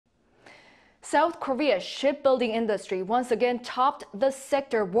South Korea's shipbuilding industry once again topped the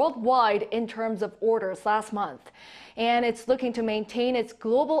sector worldwide in terms of orders last month. And it's looking to maintain its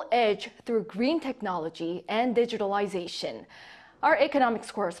global edge through green technology and digitalization. Our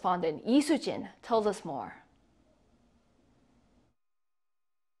economics correspondent, Lee Soo-jin, tells us more.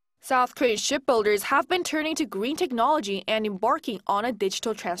 South Korean shipbuilders have been turning to green technology and embarking on a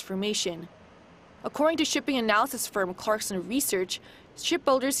digital transformation. According to shipping analysis firm Clarkson Research,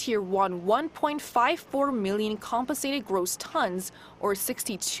 shipbuilders here won 1.54 million compensated gross tons, or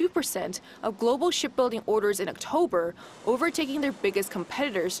 62% of global shipbuilding orders in October, overtaking their biggest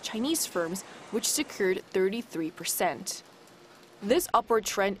competitors, Chinese firms, which secured 33%. This upward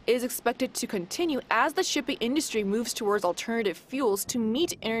trend is expected to continue as the shipping industry moves towards alternative fuels to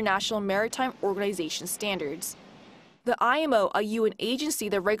meet International Maritime Organization standards. The IMO, a UN agency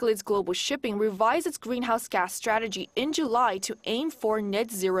that regulates global shipping, revised its greenhouse gas strategy in July to aim for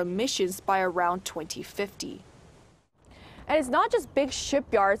net zero emissions by around 2050. And it's not just big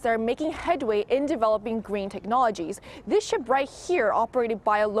shipyards that are making headway in developing green technologies. This ship right here, operated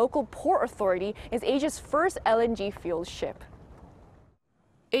by a local port authority, is Asia's first LNG-fueled ship.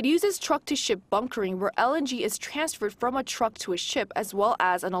 It uses truck-to-ship bunkering, where LNG is transferred from a truck to a ship, as well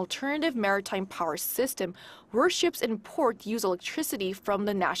as an alternative maritime power system, where ships in port use electricity from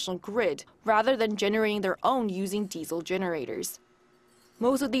the national grid, rather than generating their own using diesel generators.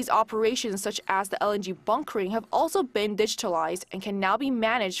 Most of these operations, such as the LNG bunkering, have also been digitalized and can now be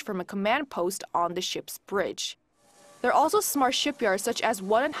managed from a command post on the ship's bridge. There are also smart shipyards such as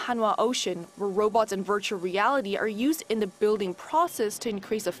one in Hanwha Ocean, where robots and virtual reality are used in the building process to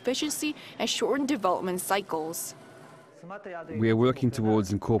increase efficiency and shorten development cycles. We are working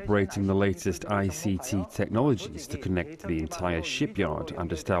towards incorporating the latest ICT technologies to connect the entire shipyard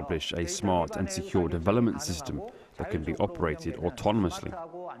and establish a smart and secure development system that can be operated autonomously.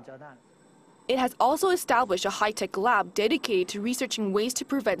 It has also established a high-tech lab dedicated to researching ways to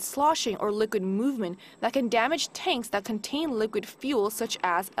prevent sloshing or liquid movement that can damage tanks that contain liquid fuels such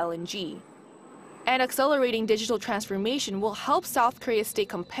as LNG. And accelerating digital transformation will help South Korea stay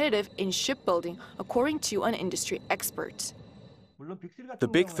competitive in shipbuilding, according to an industry expert. The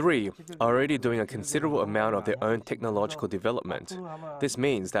big three are already doing a considerable amount of their own technological development. This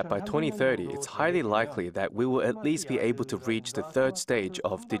means that by 2030, it's highly likely that we will at least be able to reach the third stage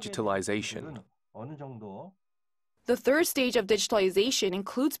of digitalization. The third stage of digitalization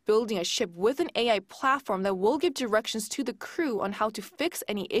includes building a ship with an AI platform that will give directions to the crew on how to fix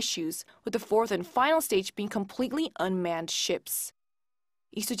any issues, with the fourth and final stage being completely unmanned ships.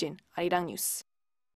 Lee Soo-jin, 아리랑뉴스.